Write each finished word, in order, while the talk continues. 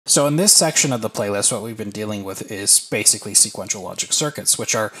So in this section of the playlist, what we've been dealing with is basically sequential logic circuits,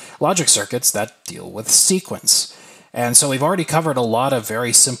 which are logic circuits that deal with sequence. And so we've already covered a lot of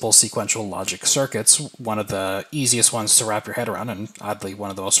very simple sequential logic circuits. One of the easiest ones to wrap your head around, and oddly one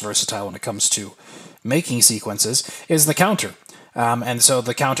of the most versatile when it comes to making sequences, is the counter. And so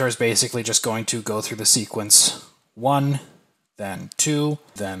the counter is basically just going to go through the sequence 1, then 2,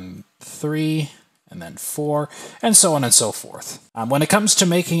 then 3, and then 4, and so on and so forth. When it comes to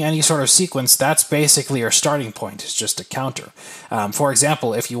making any sort of sequence, that's basically your starting point. It's just a counter. For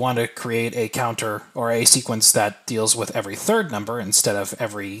example, if you want to create a counter or a sequence that deals with every third number instead of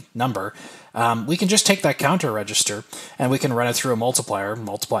every number, we can just take that counter register and we can run it through a multiplier,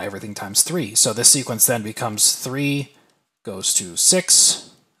 multiply everything times 3. So this sequence then becomes 3 goes to 6,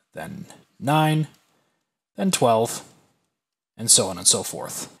 then 9, then 12, and so on and so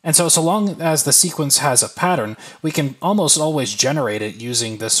forth. And so long as the sequence has a pattern, we can almost always generate it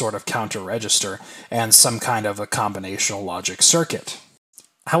using this sort of counter register and some kind of a combinational logic circuit.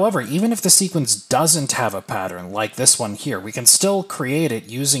 However, even if the sequence doesn't have a pattern, like this one here, we can still create it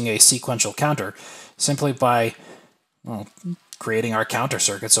using a sequential counter simply by, well, creating our counter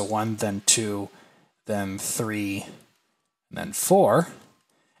circuit. So 1, then 2, then 3, and then 4.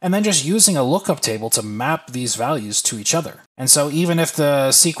 And then just using a lookup table to map these values to each other. And so even if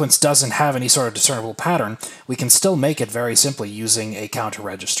the sequence doesn't have any sort of discernible pattern, we can still make it very simply using a counter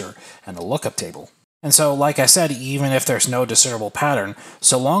register and a lookup table. And so, like I said, even if there's no discernible pattern,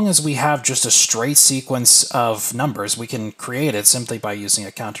 so long as we have just a straight sequence of numbers, we can create it simply by using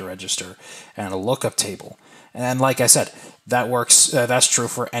a counter register and a lookup table. And like I said, that works. That's true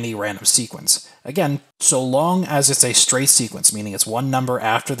for any random sequence. Again, so long as it's a straight sequence, meaning it's one number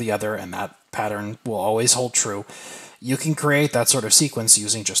after the other, and that pattern will always hold true, you can create that sort of sequence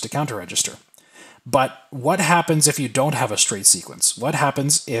using just a counter register. But what happens if you don't have a straight sequence? What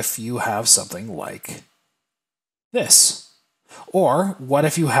happens if you have something like this? Or what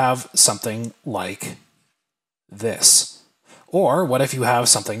if you have something like this? Or what if you have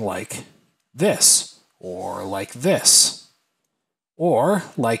something like this? Or like this? Or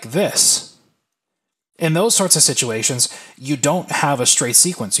like this? In those sorts of situations, you don't have a straight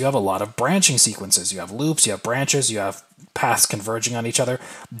sequence. You have a lot of branching sequences. You have loops, you have branches, you have paths converging on each other.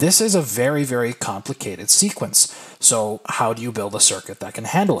 This is a very, very complicated sequence. So how do you build a circuit that can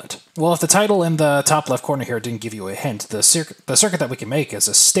handle it? Well, if the title in the top left corner here didn't give you a hint, the circuit that we can make is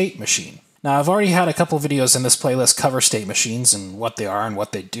a state machine. Now, I've already had a couple videos in this playlist cover state machines and what they are and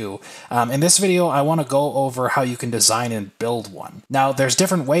what they do. In this video, I want to go over how you can design and build one. Now, there's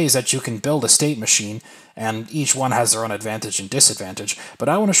different ways that you can build a state machine, and each one has their own advantage and disadvantage, but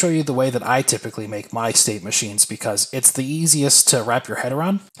I want to show you the way that I typically make my state machines because it's the easiest to wrap your head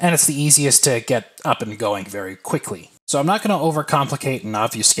around, and it's the easiest to get up and going very quickly. So I'm not going to overcomplicate and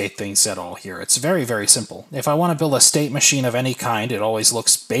obfuscate things at all here. It's very, very simple. If I want to build a state machine of any kind, it always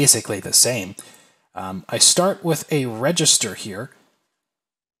looks basically the same. I start with a register here.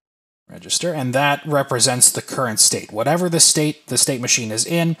 And that represents the current state. Whatever the state machine is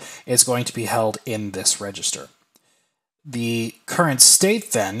in is going to be held in this register. The current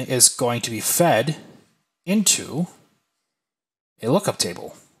state then is going to be fed into a lookup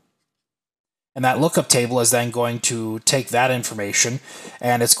table. And that lookup table is then going to take that information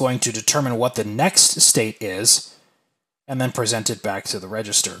and it's going to determine what the next state is and then present it back to the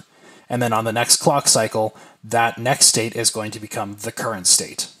register. And then on the next clock cycle, that next state is going to become the current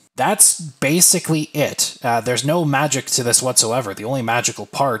state. That's basically it. There's no magic to this whatsoever. The only magical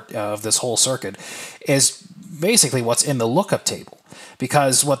part of this whole circuit is basically what's in the lookup table.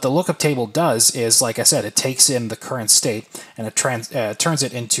 Because what the lookup table does is, like I said, it takes in the current state and it turns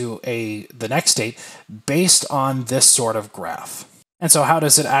it into the next state based on this sort of graph. And so how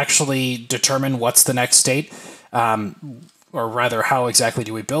does it actually determine what's the next state? Or rather, how exactly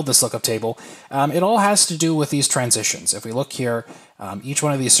do we build this lookup table? It all has to do with these transitions. If we look here, each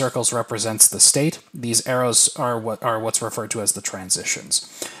one of these circles represents the state. These arrows are what's referred to as the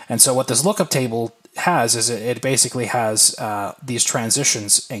transitions. And so what this lookup table has is it basically has these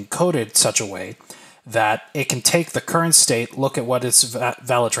transitions encoded such a way that it can take the current state, look at what its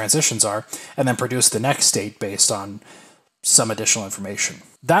valid transitions are, and then produce the next state based on some additional information.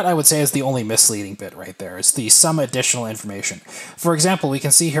 That, I would say, is the only misleading bit right there, is the some additional information. For example, we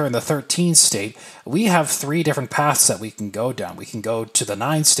can see here in the 13 state, we have 3 different paths that we can go down. We can go to the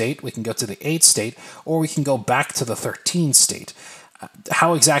 9 state, we can go to the 8 state, or we can go back to the 13 state.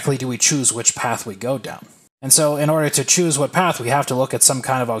 How exactly do we choose which path we go down? And so in order to choose what path, we have to look at some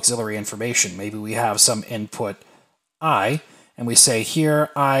kind of auxiliary information. Maybe we have some input I, and we say here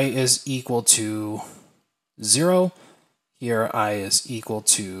I is equal to 0, here I is equal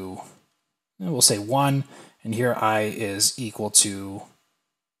to, we'll say 1, and here I is equal to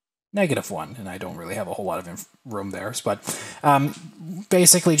 -1, and I don't really have a whole lot of room there, but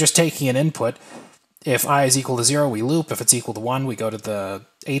basically just taking an input. If I is equal to 0, we loop. If it's equal to 1, we go to the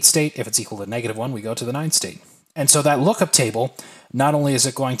 8 state. If it's equal to -1, we go to the 9 state. And so that lookup table, not only is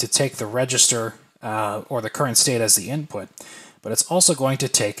it going to take the register or the current state as the input, but it's also going to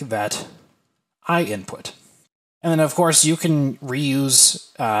take that I input. And then, of course, you can reuse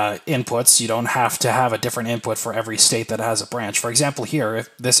inputs. You don't have to have a different input for every state that has a branch. For example, here, if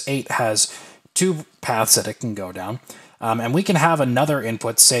this 8 has 2 paths that it can go down, and we can have another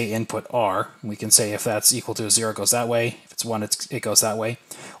input, say input R. We can say if that's equal to 0, it goes that way. If it's 1, it goes that way.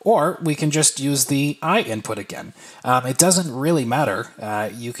 Or we can just use the I input again. It doesn't really matter.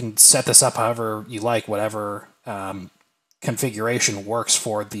 You can set this up however you like, whatever configuration works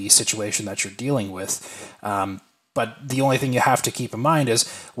for the situation that you're dealing with. But the only thing you have to keep in mind is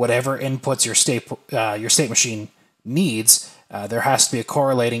whatever inputs your state machine needs, there has to be a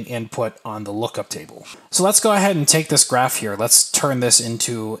correlating input on the lookup table. So let's go ahead and take this graph here. Let's turn this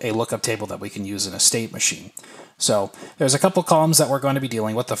into a lookup table that we can use in a state machine. So there's a couple columns that we're going to be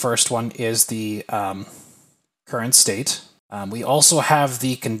dealing with. The first one is the current state. We also have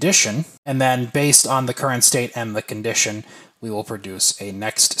the condition, and then based on the current state and the condition, we will produce a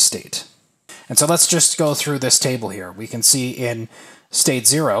next state. And so let's just go through this table here. We can see in state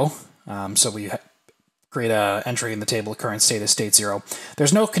 0, so we create an entry in the table, current state is state 0.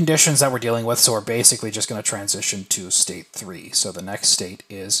 There's no conditions that we're dealing with, so we're basically just going to transition to state 3. So the next state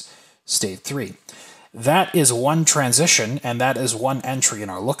is state 3. That is one transition, and that is one entry in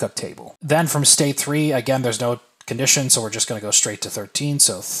our lookup table. Then from state 3, again, there's no condition, so we're just going to go straight to 13.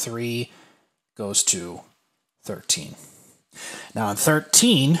 So 3 goes to 13. Now in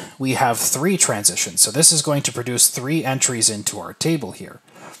 13, we have 3 transitions. So this is going to produce 3 entries into our table here.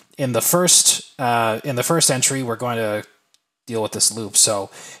 In the first entry, we're going to deal with this loop. So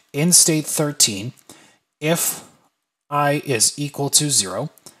in state 13, if I is equal to 0,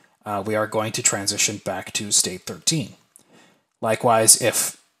 we are going to transition back to state 13. Likewise,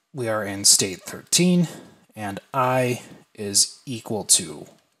 if we are in state 13 and I is equal to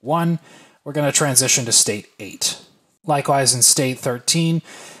 1, we're going to transition to state 8. Likewise, in state 13,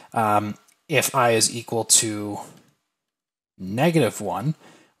 if I is equal to -1,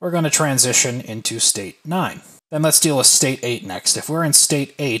 we're going to transition into state 9. Then let's deal with state 8 next. If we're in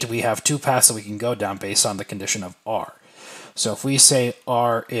state 8, we have 2 paths that we can go down based on the condition of R. So if we say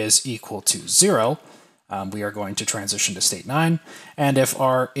R is equal to 0, we are going to transition to state 9. And if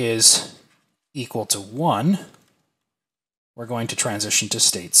R is equal to 1, we're going to transition to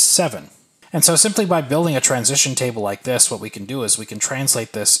state 7. And so simply by building a transition table like this, what we can do is we can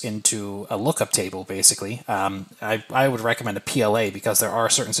translate this into a lookup table, basically. I would recommend a PLA because there are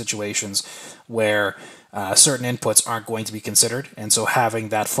certain situations where certain inputs aren't going to be considered, and so having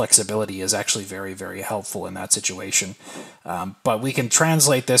that flexibility is actually very, very helpful in that situation. But we can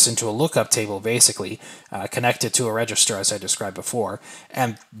translate this into a lookup table, basically, connect it to a register, as I described before,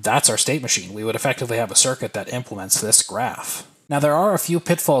 and that's our state machine. We would effectively have a circuit that implements this graph. Now, there are a few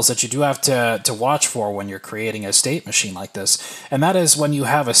pitfalls that you do have to watch for when you're creating a state machine like this, and that is when you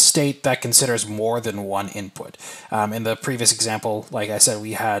have a state that considers more than one input. In the previous example, like I said,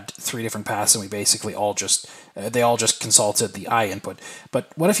 we had 3 different paths, and we basically they all just consulted the I input.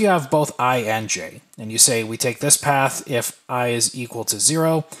 But what if you have both I and J, and you say we take this path if I is equal to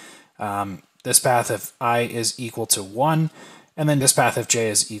 0, this path if I is equal to 1, and then this path if J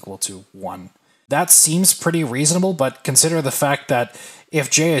is equal to 1. That seems pretty reasonable, but consider the fact that if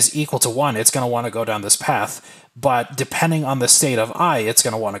J is equal to 1, it's going to want to go down this path, but depending on the state of I, it's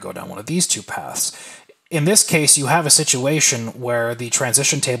going to want to go down one of these 2 paths. In this case, you have a situation where the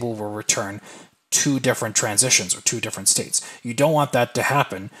transition table will return 2 different transitions or 2 different states. You don't want that to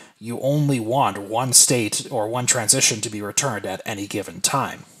happen. You only want one state or one transition to be returned at any given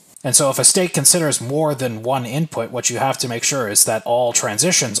time. And so if a state considers more than one input, what you have to make sure is that all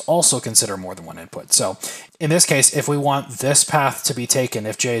transitions also consider more than one input. So in this case, if we want this path to be taken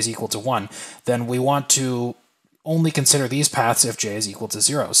if J is equal to 1, then we want to only consider these paths if J is equal to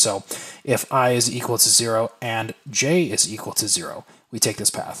 0. So if I is equal to 0 and J is equal to 0, we take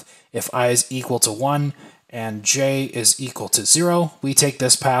this path. If I is equal to 1 and J is equal to 0, we take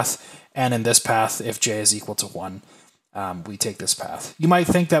this path. And in this path, if J is equal to 1, we take this path. You might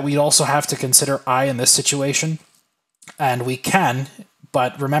think that we'd also have to consider I in this situation, and we can,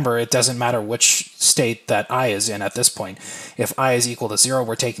 but remember, it doesn't matter which state that I is in at this point. If I is equal to 0,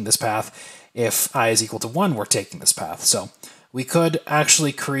 we're taking this path. If I is equal to 1, we're taking this path. So we could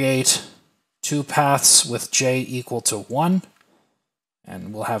actually create two paths with j equal to 1,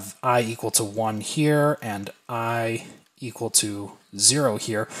 and we'll have I equal to 1 here and I equal to 0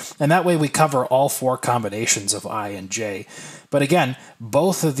 here. And that way we cover all four combinations of I and j. But again,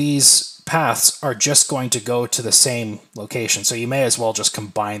 both of these paths are just going to go to the same location, so you may as well just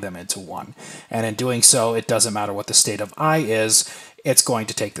combine them into one. And in doing so, it doesn't matter what the state of I is, it's going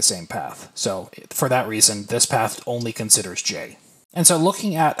to take the same path. So for that reason, this path only considers j. And so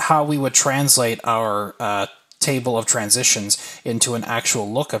looking at how we would translate our table of transitions into an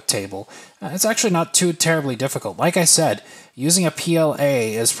actual lookup table, it's actually not too terribly difficult. Like I said, using a PLA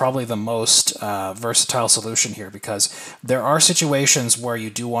is probably the most versatile solution here, because there are situations where you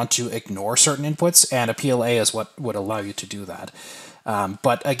do want to ignore certain inputs, and a PLA is what would allow you to do that.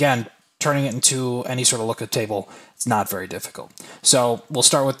 But again, turning it into any sort of lookup table, it's not very difficult. So we'll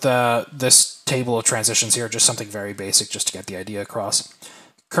start with this table of transitions here, just something very basic just to get the idea across.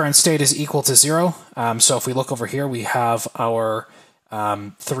 Current state is equal to 0. So if we look over here, we have our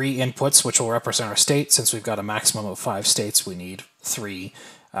 3 inputs, which will represent our state. Since we've got a maximum of 5 states, we need 3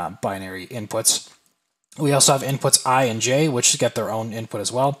 binary inputs. We also have inputs I and j, which get their own input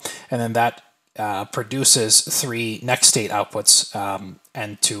as well. And then that produces 3 next state outputs,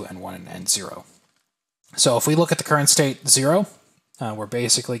 n2, n1, and n0. So if we look at the current state 0, we're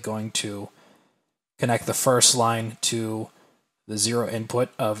basically going to connect the first line to the 0 input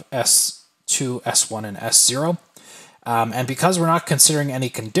of S2, S1, and S0. And because we're not considering any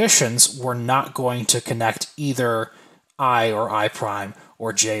conditions, we're not going to connect either I or I prime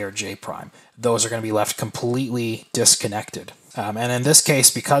or j or j prime. Those are going to be left completely disconnected. And in this case,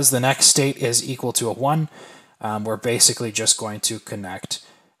 because the next state is equal to a 1, we're basically just going to connect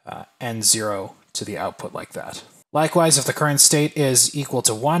n0 to the output like that. Likewise, if the current state is equal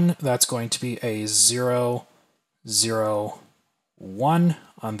to 1, that's going to be a 0, 0, 1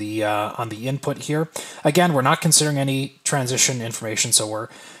 on the input here. Again, we're not considering any transition information, so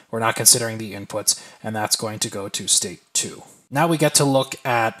we're not considering the inputs, and that's going to go to state 2. Now we get to look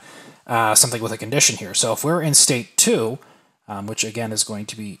at something with a condition here. So if we're in state 2, which again is going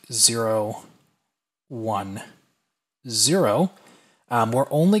to be 0, 1, 0, we're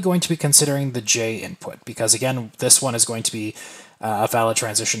only going to be considering the j input, because again, this one is going to be a valid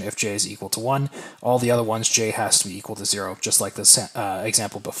transition if j is equal to 1. All the other ones, j has to be equal to 0, just like this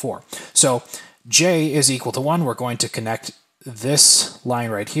example before. So j is equal to 1, we're going to connect this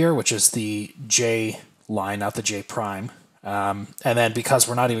line right here, which is the j line, not the j prime. And then because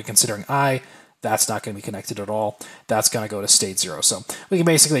we're not even considering I, that's not going to be connected at all. That's going to go to state 0. So we can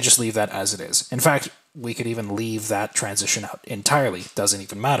basically just leave that as it is. In fact, we could even leave that transition out entirely. Doesn't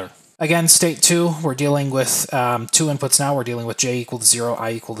even matter. Again, state 2, we're dealing with 2 inputs now. We're dealing with j equal to 0,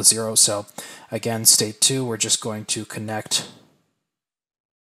 I equal to 0. So again, state 2, we're just going to connect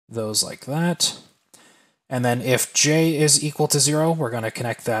those like that. And then if j is equal to 0, we're going to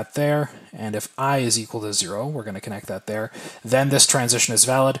connect that there. And if I is equal to 0, we're going to connect that there. Then this transition is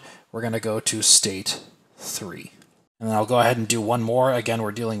valid. We're going to go to state 3. And then I'll go ahead and do one more. Again,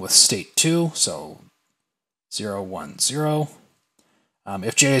 we're dealing with state 2, so 0, 1, 0.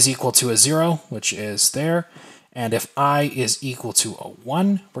 If j is equal to a 0, which is there, and if I is equal to a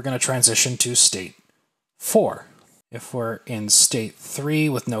 1, we're going to transition to state 4. If we're in state 3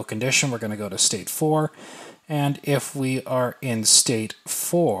 with no condition, we're going to go to state 4. And if we are in state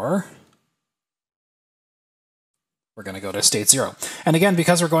 4, we're going to go to state 0. And again,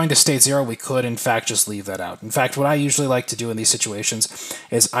 because we're going to state 0, we could, in fact, just leave that out. In fact, what I usually like to do in these situations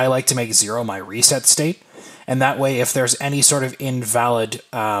is I like to make 0 my reset state. And that way, if there's any sort of invalid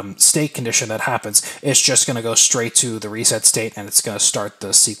state condition that happens, it's just going to go straight to the reset state, and it's going to start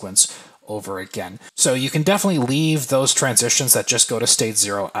the sequence over again. So you can definitely leave those transitions that just go to state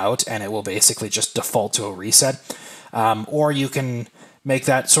 0 out, and it will basically just default to a reset. Or you can make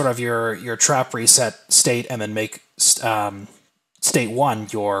that sort of your trap reset state, and then make state 1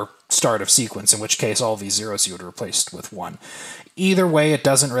 your start of sequence, in which case all these zeros you would replace with 1. Either way, it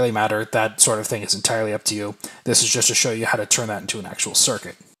doesn't really matter. That sort of thing is entirely up to you. This is just to show you how to turn that into an actual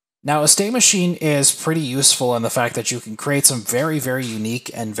circuit. Now, a state machine is pretty useful in the fact that you can create some very, very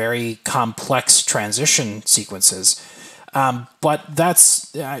unique and very complex transition sequences. But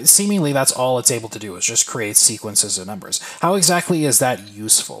that's seemingly that's all it's able to do, is just create sequences of numbers. How exactly is that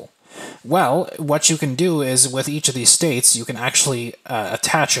useful? Well, what you can do is with each of these states, you can actually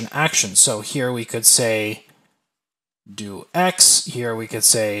attach an action. So here we could say do X, here we could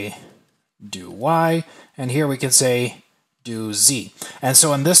say do Y, and here we could say do Z. And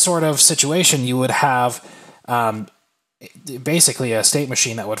so in this sort of situation, you would have basically a state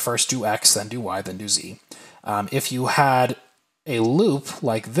machine that would first do X, then do Y, then do Z. If you had a loop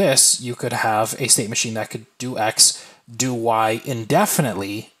like this, you could have a state machine that could do X, do Y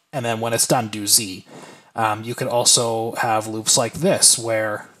indefinitely, and then when it's done, do Z. You could also have loops like this,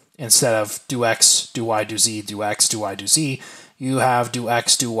 where instead of do X, do Y, do Z, do X, do Y, do Z, you have do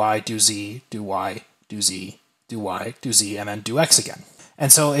X, do Y, do Z, do Y, do Z, do Y, do Z, and then do X again.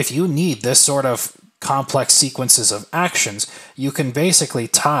 And so if you need this sort of complex sequences of actions, you can basically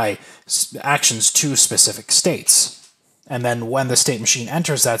tie actions to specific states. And then when the state machine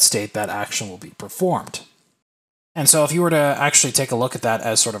enters that state, that action will be performed. And so if you were to actually take a look at that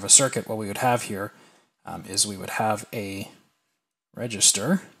as sort of a circuit, what we would have here is we would have a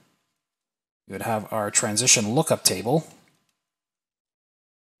register. We would have our transition lookup table.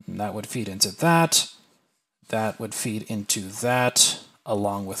 And that would feed into that. That would feed into that,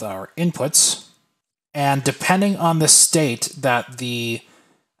 along with our inputs. And depending on the state that the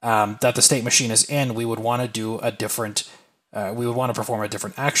state machine is in, we would want to do a different, we would want to perform a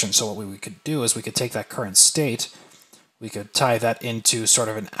different action. So what we could do is we could take that current state, we could tie that into sort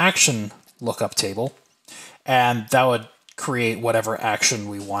of an action lookup table, and that would create whatever action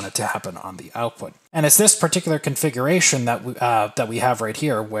we wanted to happen on the output. And it's this particular configuration that we have right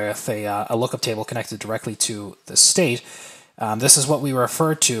here with a lookup table connected directly to the state. This is what we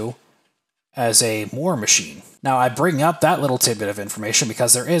refer to as a Moore machine. Now, I bring up that little tidbit of information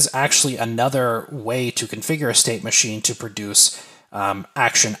because there is actually another way to configure a state machine to produce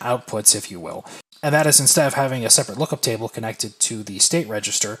action outputs, if you will. And that is, instead of having a separate lookup table connected to the state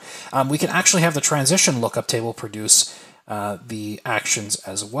register, we can actually have the transition lookup table produce the actions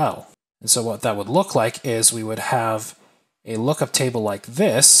as well. And so what that would look like is we would have a lookup table like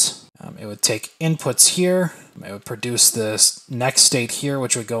this. It would take inputs here. It would produce this next state here,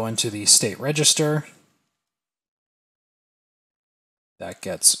 which would go into the state register. That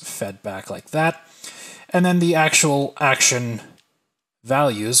gets fed back like that. And then the actual action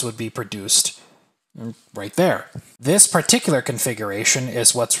values would be produced right there. This particular configuration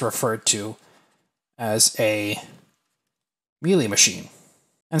is what's referred to as a Mealy machine.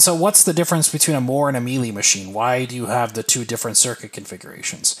 And so what's the difference between a Moore and a Mealy machine? Why do you have the two different circuit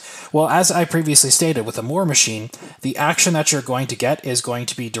configurations? Well, as I previously stated, with a Moore machine, the action that you're going to get is going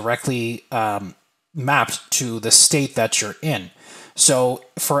to be directly mapped to the state that you're in. So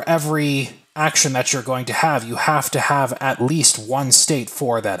for every action that you're going to have, you have to have at least one state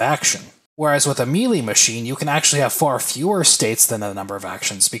for that action. Whereas with a Mealy machine, you can actually have far fewer states than the number of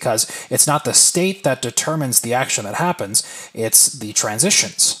actions, because it's not the state that determines the action that happens, it's the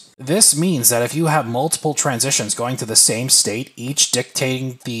transitions. This means that if you have multiple transitions going to the same state, each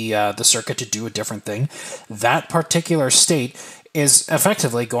dictating the circuit to do a different thing, that particular state is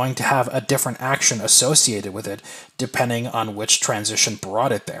effectively going to have a different action associated with it, depending on which transition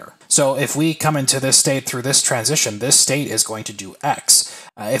brought it there. So if we come into this state through this transition, this state is going to do X.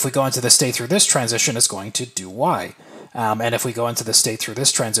 If we go into the state through this transition, it's going to do Y. And if we go into the state through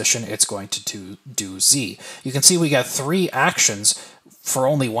this transition, it's going to do Z. You can see we got 3 actions for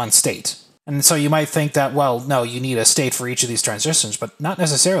only one state. And so you might think that, well, no, you need a state for each of these transitions, but not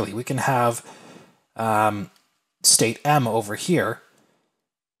necessarily. We can have state M over here,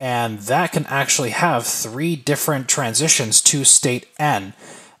 and that can actually have 3 different transitions to state N,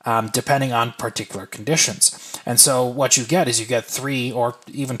 depending on particular conditions. And so what you get is you get 3 or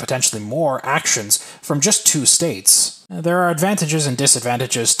even potentially more actions from just 2 states. There are advantages and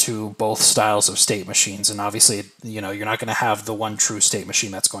disadvantages to both styles of state machines, and obviously, you're not going to have the one true state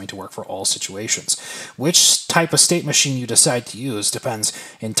machine that's going to work for all situations. Which type of state machine you decide to use depends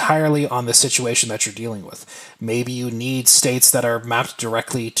entirely on the situation that you're dealing with. Maybe you need states that are mapped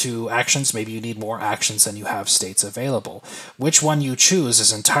directly to actions, maybe you need more actions than you have states available. Which one you choose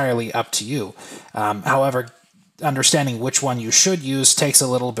is entirely up to you. However, understanding which one you should use takes a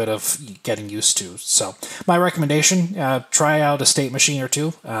little bit of getting used to. So my recommendation, try out a state machine or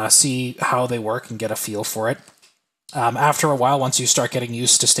two, see how they work and get a feel for it. After a while, once you start getting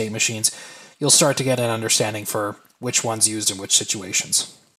used to state machines, you'll start to get an understanding for which one's used in which situations.